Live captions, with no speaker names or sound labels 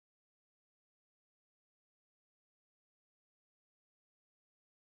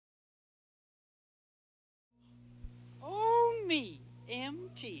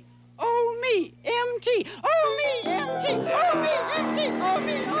empty. Oh, me, empty. Oh, me, empty. Oh, me, empty. Oh,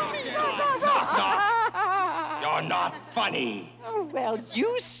 me, oh, me. You're not funny. Oh, well,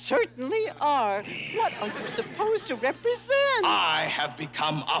 you certainly are. What are you supposed to represent? I have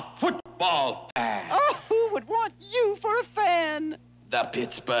become a football fan. Oh, who would want you for a fan? The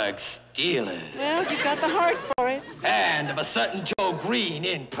Pittsburgh Steelers. Well, you got the heart for it. And of a certain Joe Greene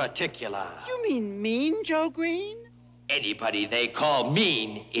in particular. You mean Mean Joe Greene? Anybody they call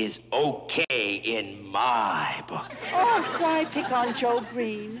mean is okay in my book. Oh, why pick on Joe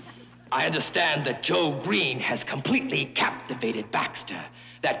Greene? I understand that Joe Greene has completely captivated Baxter.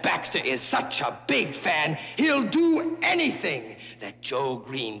 That Baxter is such a big fan, he'll do anything that Joe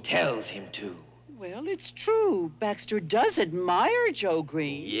Greene tells him to. Well, it's true. Baxter does admire Joe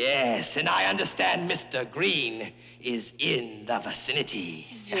Greene. Yes, and I understand Mr. Greene is in the vicinity.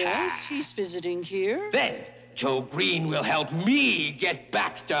 Yes, he's visiting here. Then Joe Greene will help me get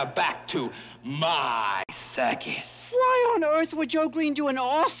Baxter back to my circus. Why on earth would Joe Greene do an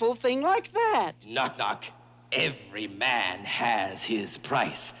awful thing like that? Knock, knock. Every man has his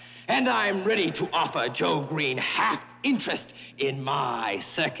price. And I'm ready to offer Joe Greene half interest in my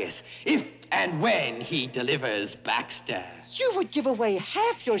circus if and when he delivers Baxter. You would give away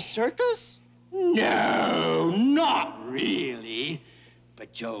half your circus? No, not really.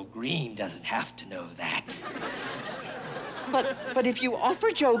 But Joe Greene doesn't have to know that. But if you offer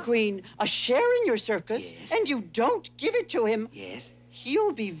Joe Greene a share in your circus, yes, and you don't give it to him, yes,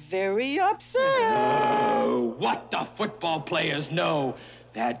 he'll be very upset. Oh, what the football players know.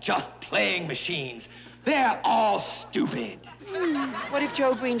 They're just playing machines. They're all stupid. What if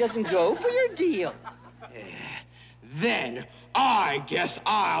Joe Greene doesn't go for your deal? Then I guess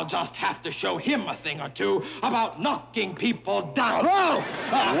I'll just have to show him a thing or two about knocking people down. Oh!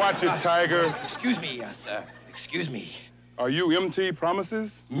 Watch it, Tiger. Excuse me, sir. Excuse me. Are you MT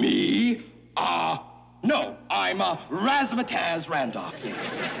Promises? Me? No, I'm Razzmatazz Randolph.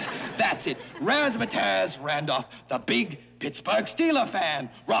 Yes. That's it. Razzmatazz Randolph, the big Pittsburgh Steeler fan.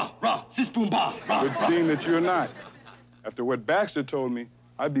 Rah, rah, sis boom ba, rah, Good thing that you're not. After what Baxter told me,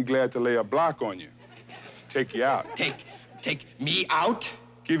 I'd be glad to lay a block on you. Take you out. Take me out?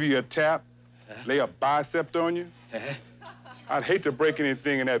 Give you a tap, lay a bicep on you. I'd hate to break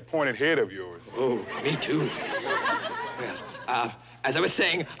anything in that pointed head of yours. Oh, me too. Well, as I was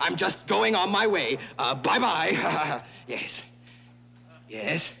saying, I'm just going on my way. Bye-bye. Yes.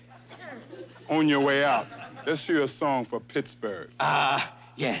 Yes? On your way out, let's hear a song for Pittsburgh.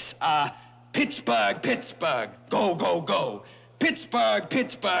 Yes. Pittsburgh, Pittsburgh, go, go, go. Pittsburgh,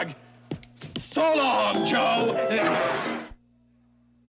 Pittsburgh, so long, Joe.